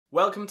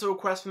Welcome to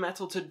Request for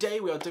Metal. Today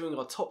we are doing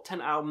our top 10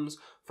 albums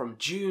from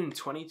June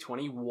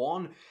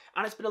 2021.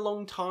 And it's been a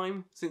long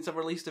time since I've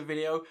released a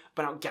video.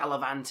 Been out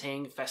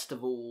gallivanting,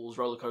 festivals,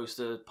 roller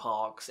coaster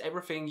parks,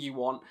 everything you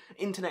want.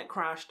 Internet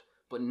crashed,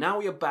 but now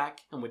we are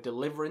back and we're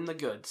delivering the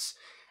goods.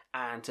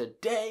 And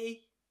today,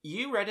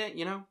 you read it,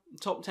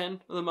 top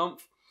 10 of the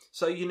month.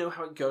 So you know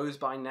how it goes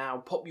by now.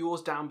 Pop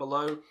yours down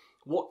below.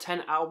 What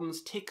 10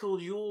 albums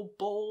tickled your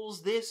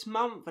balls this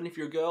month? And if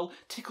you're a girl,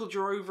 tickled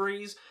your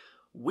ovaries?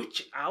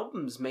 Which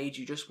albums made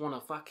you just want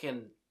to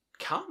fucking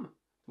come?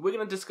 We're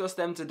going to discuss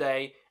them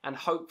today, and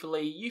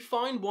hopefully you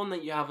find one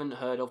that you haven't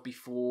heard of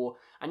before,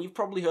 and you've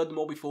probably heard them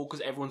all before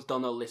because everyone's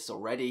done their lists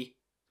already.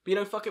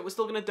 But fuck it, we're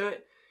still going to do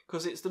it,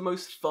 because it's the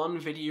most fun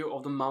video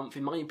of the month,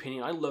 in my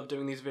opinion. I love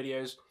doing these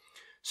videos.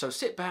 So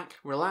sit back,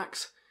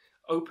 relax,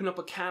 open up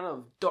a can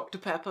of Dr.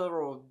 Pepper,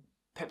 or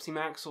Pepsi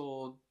Max,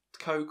 or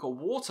Coke, or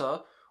water,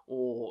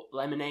 or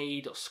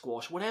lemonade, or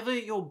squash, whatever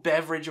your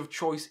beverage of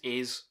choice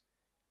is.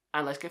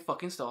 And let's get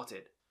fucking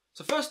started.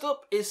 So first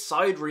up is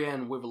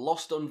Sidrean with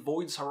Lost on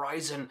Void's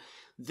Horizon.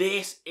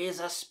 This is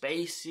a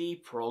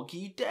spacey,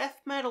 proggy death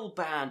metal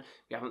band.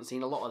 We haven't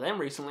seen a lot of them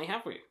recently,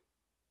 have we?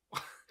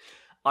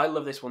 I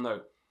love this one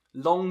though.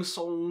 Long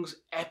songs,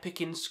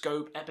 epic in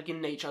scope, epic in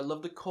nature. I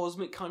love the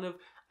cosmic kind of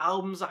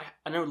albums.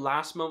 I know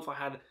last month I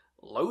had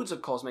loads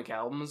of cosmic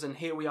albums, and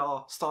here we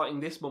are starting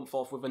this month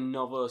off with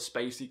another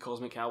spacey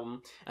cosmic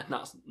album, and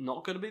that's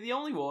not going to be the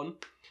only one.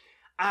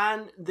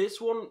 And this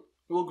one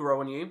will grow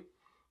on you.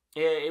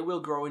 It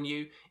will grow on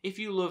you if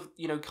you love,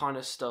 kind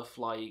of stuff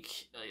like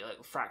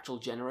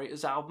Fractal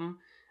Generator's album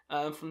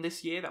from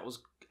this year. That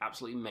was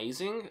absolutely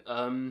amazing.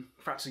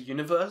 Fractal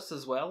Universe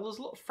as well. There's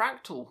a lot of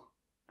Fractal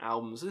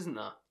albums, isn't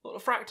there? A lot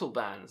of Fractal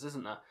bands,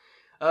 isn't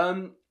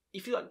there?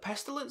 If you like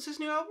Pestilence's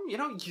new album,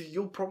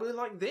 you'll probably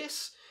like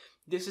this.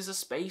 This is a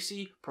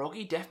spacey,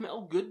 proggy death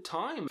metal good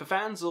time. For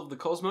fans of the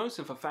Cosmos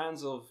and for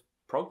fans of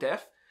prog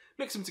death,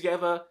 mix them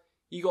together,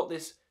 you got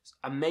this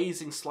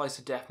amazing slice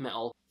of death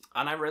metal,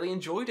 and I really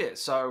enjoyed it.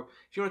 So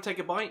if you want to take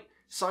a bite,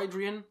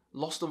 Sidrean,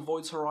 Lost on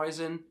Void's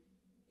Horizon,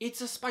 it's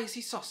a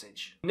spicy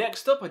sausage.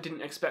 Next up, I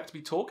didn't expect to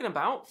be talking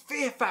about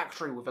Fear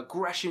Factory with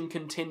Aggression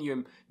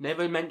Continuum.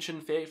 Never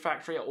mentioned Fear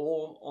Factory at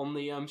all on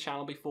the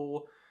channel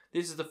before.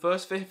 This is the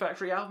first Fear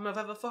Factory album I've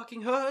ever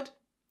fucking heard.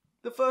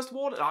 The first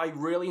one, I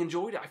really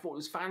enjoyed it. I thought it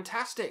was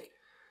fantastic.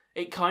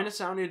 It kind of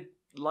sounded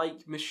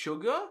like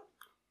Meshuggah.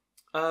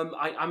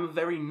 I'm a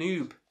very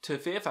noob to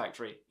Fear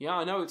Factory. Yeah,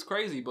 I know, it's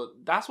crazy, but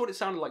that's what it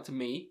sounded like to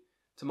me,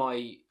 to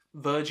my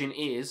virgin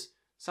ears.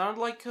 Sounded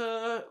like,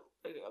 I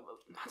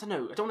don't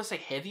know, I don't want to say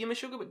heavier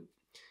Meshuggah, but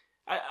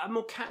a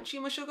more catchy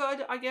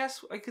Meshuggah, I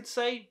guess I could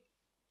say.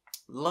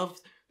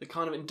 Loved the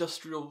kind of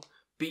industrial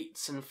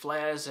beats and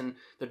flares, and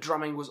the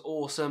drumming was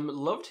awesome.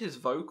 Loved his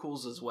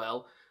vocals as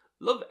well.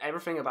 Loved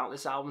everything about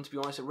this album, to be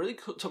honest. It really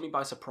took me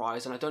by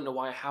surprise, and I don't know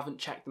why I haven't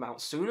checked them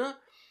out sooner.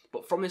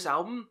 But from this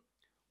album,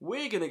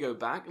 we're going to go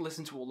back and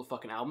listen to all the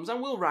fucking albums, and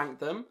we'll rank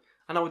them.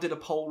 I know I did a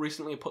poll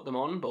recently and put them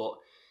on, but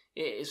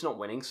it's not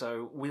winning,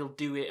 so we'll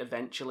do it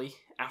eventually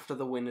after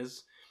the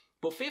winners.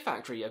 But Fear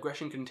Factory,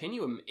 Aggression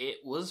Continuum, it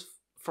was,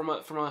 from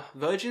a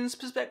virgin's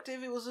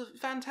perspective, it was a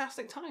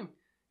fantastic time.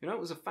 It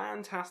was a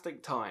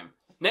fantastic time.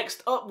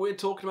 Next up, we're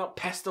talking about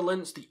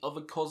Pestilence, the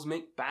other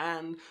cosmic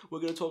band we're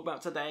going to talk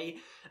about today.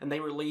 And they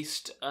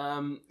released,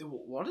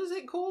 what is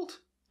it called?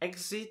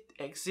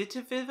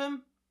 Exitivm?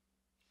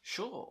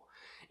 Sure.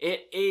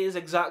 It is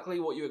exactly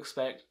what you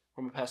expect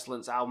from a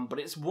Pestilence album, but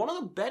it's one of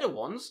the better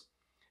ones,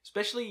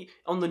 especially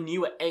on the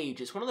newer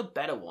age. It's one of the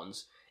better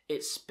ones.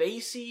 It's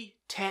spacey,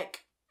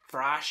 tech,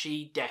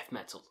 thrashy death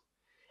metal.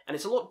 And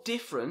it's a lot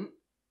different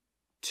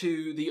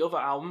to the other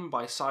album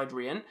by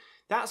Sidrean.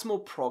 That's more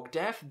prog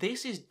death.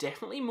 This is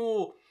definitely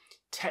more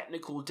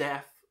technical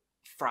death,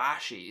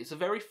 thrashy. It's a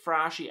very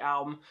thrashy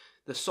album.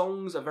 The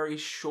songs are very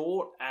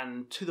short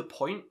and to the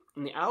point,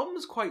 and the album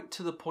is quite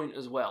to the point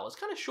as well. It's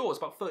kind of short, it's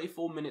about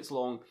 34 minutes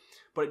long,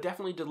 but it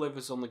definitely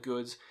delivers on the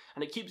goods,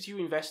 and it keeps you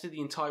invested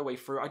the entire way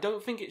through. I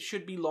don't think it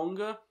should be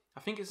longer. I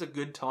think it's a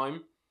good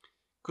time,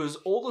 because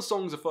all the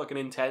songs are fucking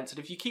intense, and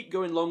if you keep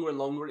going longer and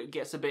longer, it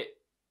gets a bit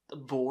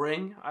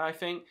boring, I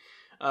think.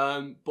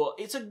 But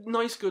it's a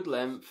nice good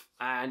length,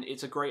 and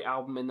it's a great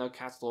album in their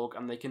catalogue,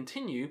 and they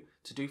continue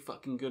to do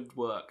fucking good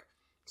work.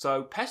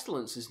 So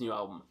Pestilence's new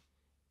album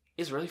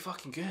is really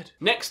fucking good.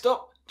 Next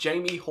up,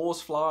 Jamie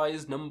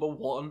Horsefly's number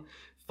 1,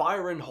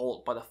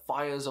 Firenholt by the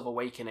Fires of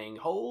Awakening.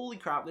 Holy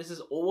crap, this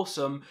is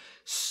awesome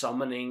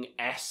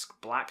summoning-esque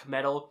black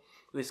metal.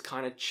 This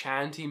kind of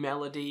chanty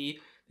melody,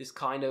 this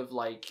kind of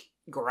like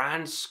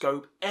grand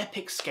scope,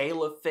 epic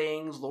scale of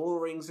things, Lord of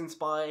the Rings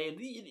inspired.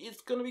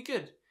 It's gonna be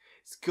good.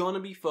 It's gonna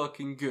be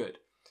fucking good.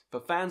 For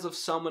fans of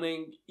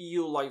summoning,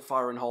 you'll like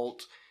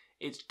Firenholt.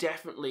 It's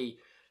definitely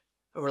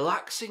a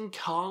relaxing,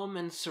 calm,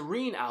 and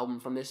serene album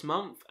from this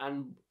month,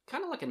 and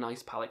kind of like a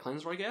nice palate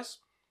cleanser, I guess.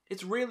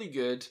 It's really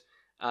good.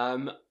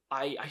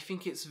 I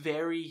think it's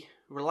very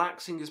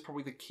relaxing is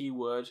probably the key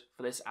word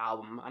for this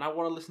album, and I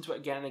want to listen to it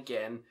again and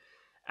again.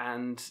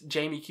 And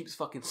Jamie keeps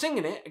fucking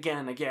singing it again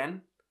and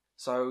again,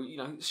 So, you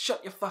know,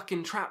 shut your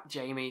fucking trap,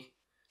 Jamie.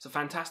 It's a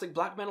fantastic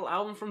black metal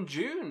album from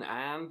June,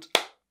 and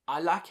I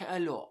like it a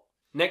lot.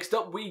 Next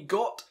up, we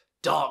got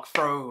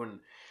Darkthrone.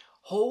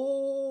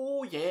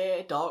 Oh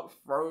yeah,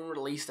 Darkthrone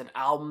released an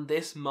album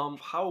this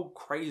month. How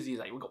crazy is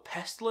that? We've got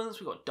Pestilence,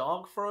 we've got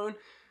Darkthrone.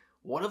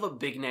 What other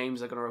big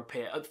names are going to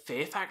appear?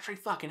 Fear Factory?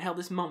 Fucking hell,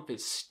 this month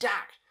is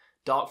stacked.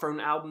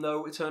 Darkthrone album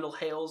though, Eternal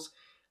Hails.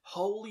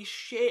 Holy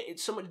shit,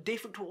 it's so much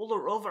different to all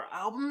their other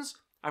albums.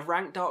 I've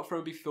ranked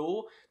Darkthrone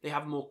before. They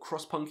have more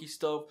cross-punky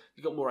stuff.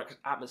 They got more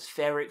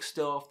atmospheric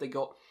stuff. They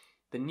got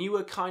the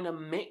newer kind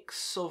of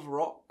mix of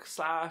rock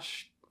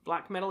 /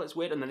 black metal. It's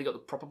weird. And then they got the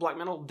proper black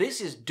metal. This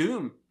is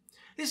doom.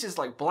 This is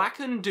like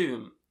blackened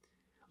doom.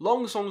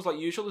 Long songs like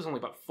usual. There's only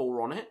about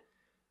 4 on it.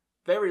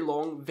 Very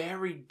long,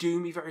 very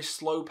doomy, very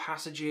slow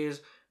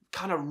passages.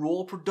 Kind of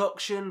raw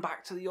production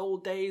back to the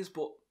old days.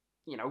 But,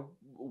 you know,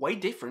 way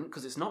different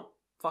because it's not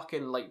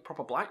fucking like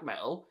proper black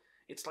metal.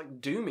 It's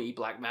like doomy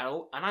black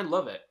metal, and I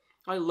love it.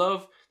 I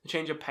love the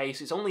change of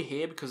pace. It's only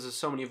here because there's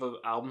so many other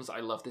albums that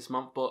I love this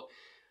month, but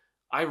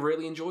I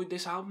really enjoyed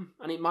this album,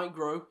 and it might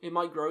grow. It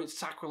might grow. It's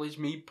sacrilege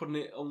me putting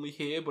it only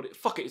here, but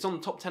fuck it. It's on the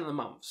top 10 of the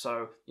month,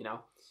 so, you know,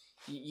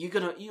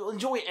 you'll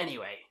enjoy it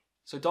anyway.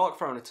 So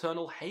Darkthrone,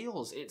 Eternal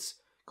Hails. It's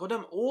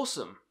goddamn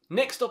awesome.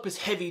 Next up is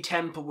Heavy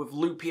Tempo with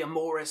Lupi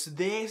Amoris.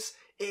 This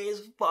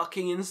is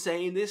fucking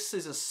insane. This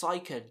is a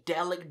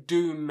psychedelic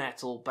doom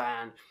metal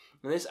band.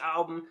 And this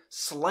album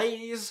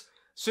slays.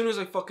 As soon as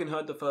I fucking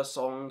heard the first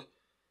song,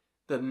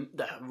 the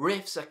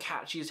riffs are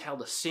catchy as hell.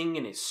 The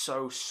singing is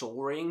so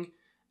soaring,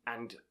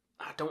 and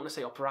I don't want to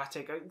say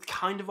operatic.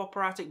 Kind of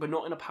operatic, but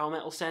not in a power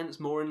metal sense.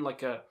 More in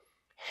like a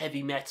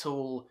heavy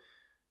metal,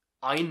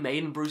 Iron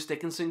Maiden, Bruce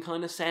Dickinson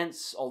kind of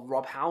sense, or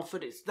Rob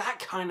Halford. It's that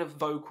kind of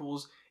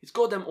vocals. It's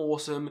goddamn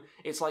awesome.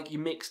 It's like you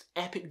mixed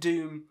epic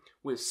doom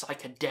with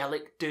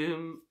psychedelic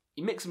doom.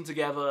 You mix them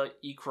together,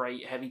 you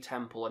create Heavy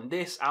Tempo, and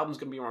this album's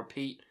going to be on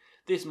repeat.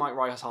 This might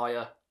rise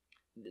higher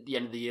at the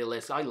end of the year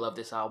list. I love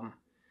this album.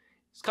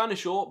 It's kind of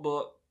short,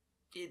 but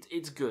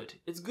it's good.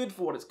 It's good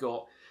for what it's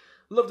got.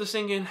 I love the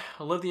singing.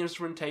 I love the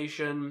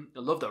instrumentation. I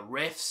love the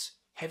riffs.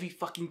 Heavy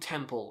fucking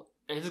tempo.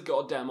 It's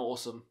goddamn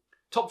awesome.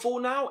 Top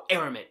 4 now,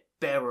 Eremit,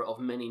 bearer of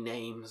many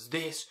names.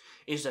 This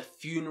is a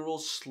funeral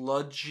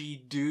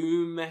sludgy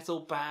doom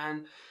metal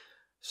band.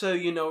 So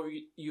you know what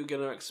you're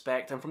going to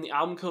expect. And from the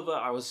album cover,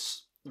 I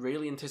was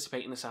really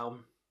anticipating this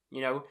album.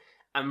 You know,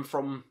 and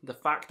from the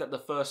fact that the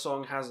first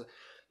song has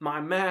my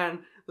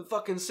man, the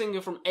fucking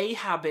singer from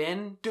Ahab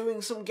in,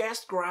 doing some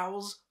guest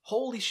growls.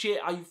 Holy shit,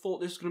 I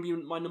thought this was going to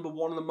be my number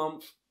 1 of the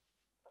month.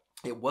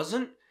 It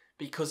wasn't,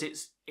 because it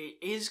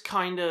is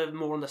kind of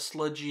more on the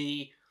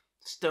sludgy,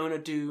 stoner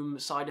doom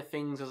side of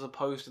things as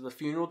opposed to the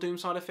funeral doom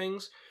side of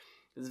things.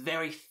 There's a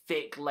very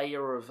thick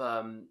layer of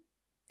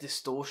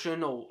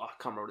distortion, or I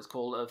can't remember what it's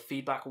called,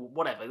 feedback or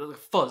whatever. There's a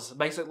fuzz.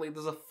 Basically,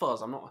 there's a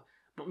fuzz. I'm not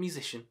a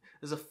musician.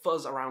 There's a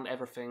fuzz around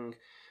everything,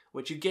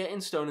 which you get in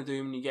stoner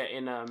doom, and you get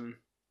in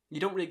you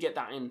don't really get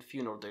that in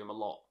funeral doom a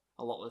lot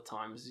of the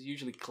times. It's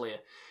usually clear.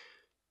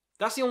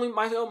 That's the only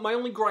my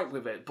only gripe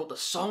with it. But the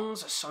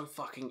songs are so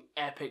fucking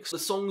epic. The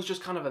songs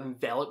just kind of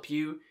envelop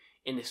you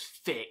in this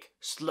thick,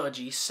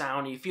 sludgy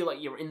sound. You feel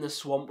like you're in the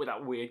swamp with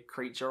that weird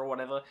creature or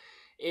whatever.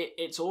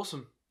 It's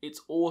awesome.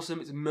 It's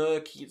awesome. It's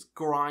murky. It's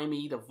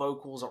grimy. The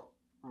vocals are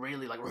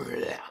really like,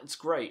 it's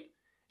great.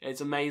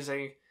 It's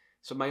amazing.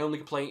 So my only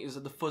complaint is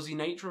that the fuzzy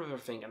nature of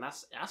everything, and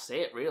that's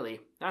it,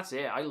 really. That's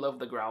it. I love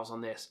the growls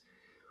on this.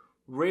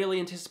 Really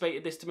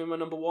anticipated this to be my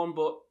number 1,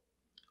 but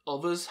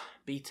others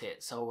beat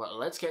it. So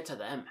let's get to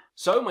them.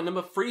 So my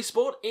number 3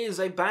 spot is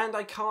a band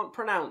I can't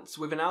pronounce,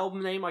 with an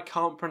album name I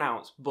can't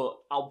pronounce, but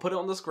I'll put it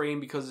on the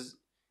screen because,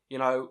 you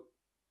know,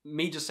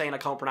 me just saying I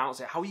can't pronounce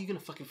it, how are you going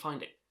to fucking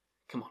find it?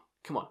 Come on,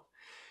 come on.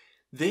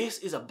 This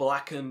is a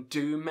blackened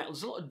doom metal.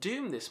 There's a lot of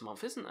doom this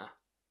month, isn't there?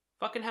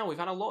 Fucking hell, we've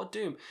had a lot of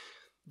doom.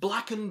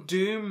 Blackened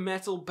doom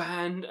metal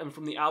band, and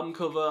from the album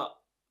cover,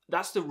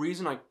 that's the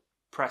reason I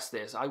pressed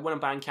this. I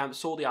went on Bandcamp,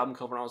 saw the album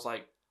cover, and I was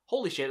like,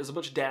 holy shit, there's a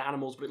bunch of dead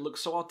animals, but it looks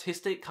so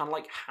artistic, kind of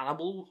like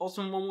Hannibal or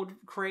someone would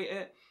create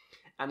it.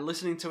 And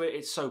listening to it,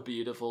 it's so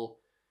beautiful.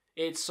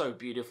 It's so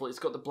beautiful. It's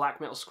got the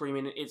black metal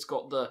screaming, it's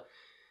got the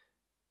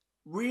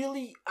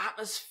really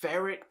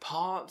atmospheric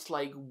parts,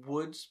 like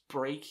woods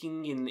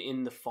breaking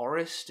in the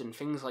forest and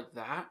things like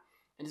that.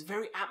 And it's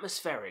very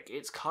atmospheric.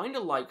 It's kind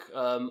of like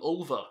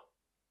Ulva.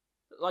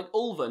 Like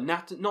Ulva,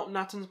 not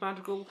Nathan's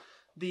Magical,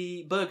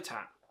 the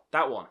Bergtat.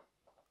 That one.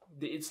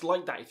 It's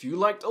like that. If you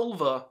liked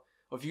Ulva,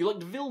 or if you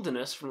liked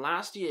Wilderness from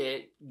last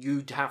year,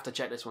 you'd have to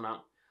check this one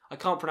out. I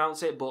can't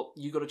pronounce it, but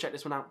you got to check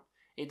this one out.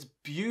 It's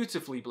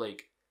beautifully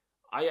bleak.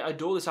 I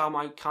adore this album.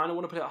 I kind of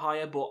want to put it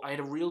higher, but I had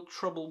a real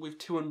trouble with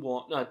 2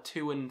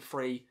 and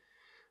 3.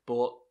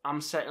 But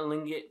I'm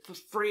settling it for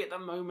 3 at the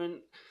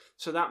moment.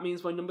 So that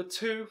means my number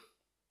 2,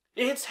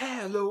 it's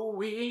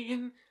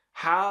Helloween.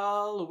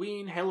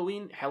 Helloween.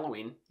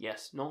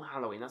 Yes, not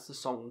Halloween. That's the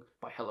song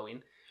by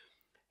Helloween.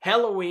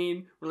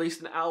 Helloween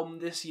released an album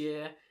this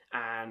year,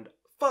 and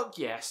fuck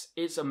yes,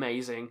 it's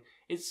amazing.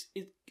 It's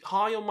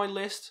high on my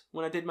list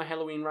when I did my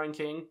Helloween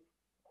ranking.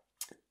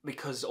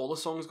 because all the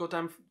songs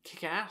goddamn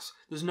kick ass.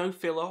 There's no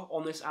filler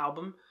on this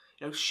album.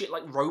 You know, shit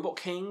like Robot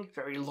King,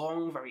 very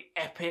long, very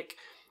epic.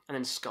 And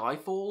then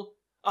Skyfall,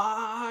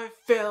 I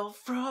fell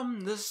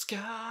from the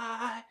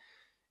sky.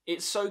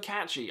 It's so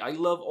catchy. I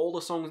love all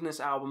the songs in this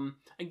album.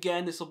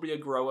 Again, this will be a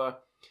grower.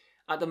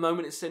 At the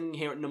moment, it's sitting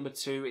here at number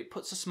 2. It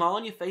puts a smile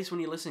on your face when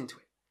you're listening to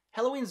it.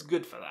 Helloween's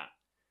good for that.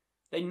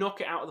 They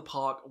knock it out of the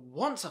park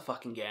once a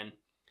fucking again.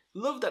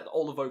 Love that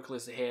all the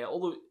vocalists are here.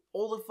 All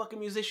the fucking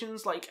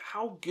musicians. Like,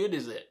 how good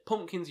is it?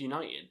 Pumpkins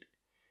United.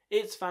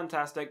 It's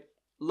fantastic.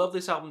 Love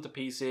this album to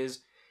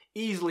pieces.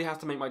 Easily has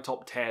to make my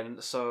top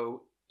 10.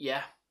 So,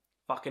 yeah.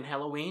 Fucking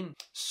Helloween.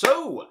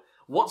 So,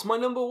 what's my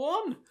number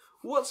 1?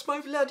 What's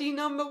my bloody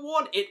number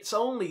 1? It's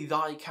only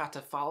Thy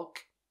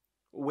Catafalque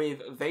with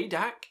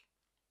Vadak.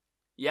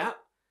 Yeah,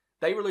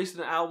 they released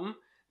an album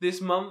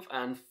this month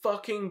and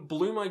fucking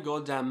blew my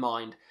goddamn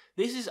mind.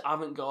 This is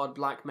avant-garde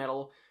black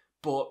metal,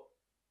 but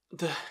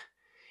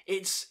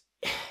it's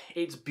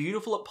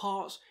beautiful at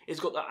parts. It's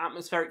got that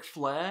atmospheric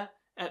flair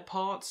at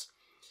parts.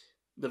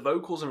 The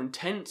vocals are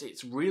intense.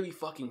 It's really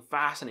fucking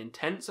fast and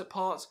intense at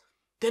parts.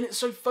 Then it's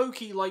so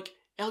folky like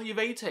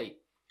Elevate.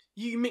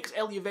 You mix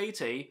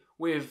Elevate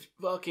with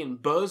fucking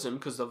Burzum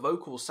because the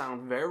vocals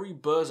sound very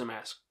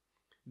Burzum-esque.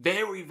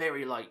 Very,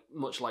 very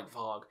much like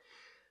Varg.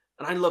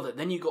 And I love it.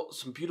 Then you got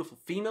some beautiful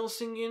female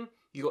singing,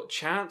 you got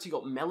chants, you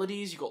got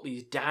melodies, you got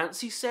these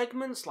dancey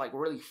segments, like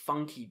really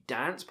funky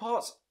dance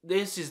parts.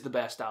 This is the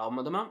best album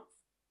of the month.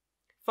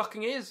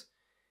 Fucking is.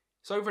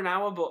 It's over an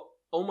hour, but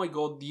oh my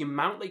god, the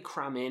amount they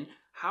cram in,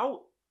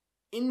 how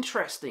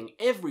interesting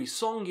every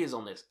song is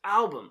on this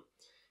album.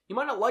 You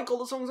might not like all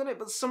the songs in it,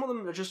 but some of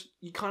them are just,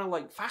 you kind of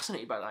like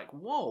fascinated by it, like,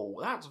 whoa,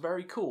 that's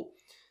very cool.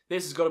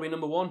 This has got to be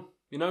number 1,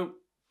 you know?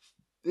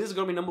 This has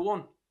got to be number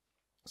 1.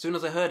 As soon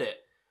as I heard it,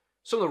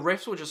 some of the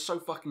riffs were just so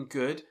fucking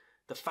good.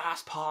 The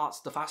fast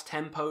parts, the fast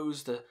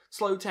tempos, the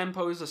slow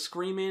tempos, the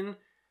screaming.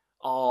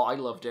 Oh, I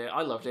loved it.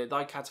 I loved it.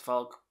 Thy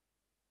Catafalque,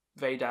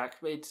 Vadak.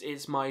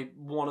 It's my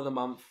one of the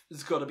month.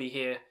 It's got to be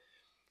here.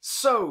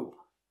 So,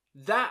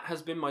 that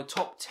has been my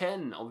top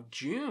 10 of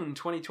June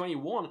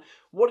 2021.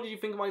 What did you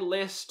think of my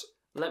list?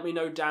 Let me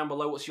know down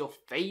below what's your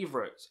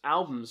favourite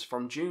albums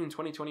from June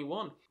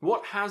 2021.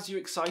 What has you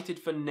excited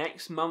for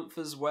next month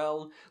as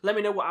well? Let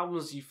me know what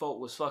albums you thought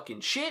was fucking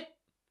shit.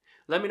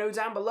 Let me know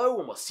down below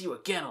and we'll see you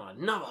again on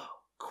another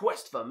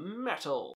Quest for Metal.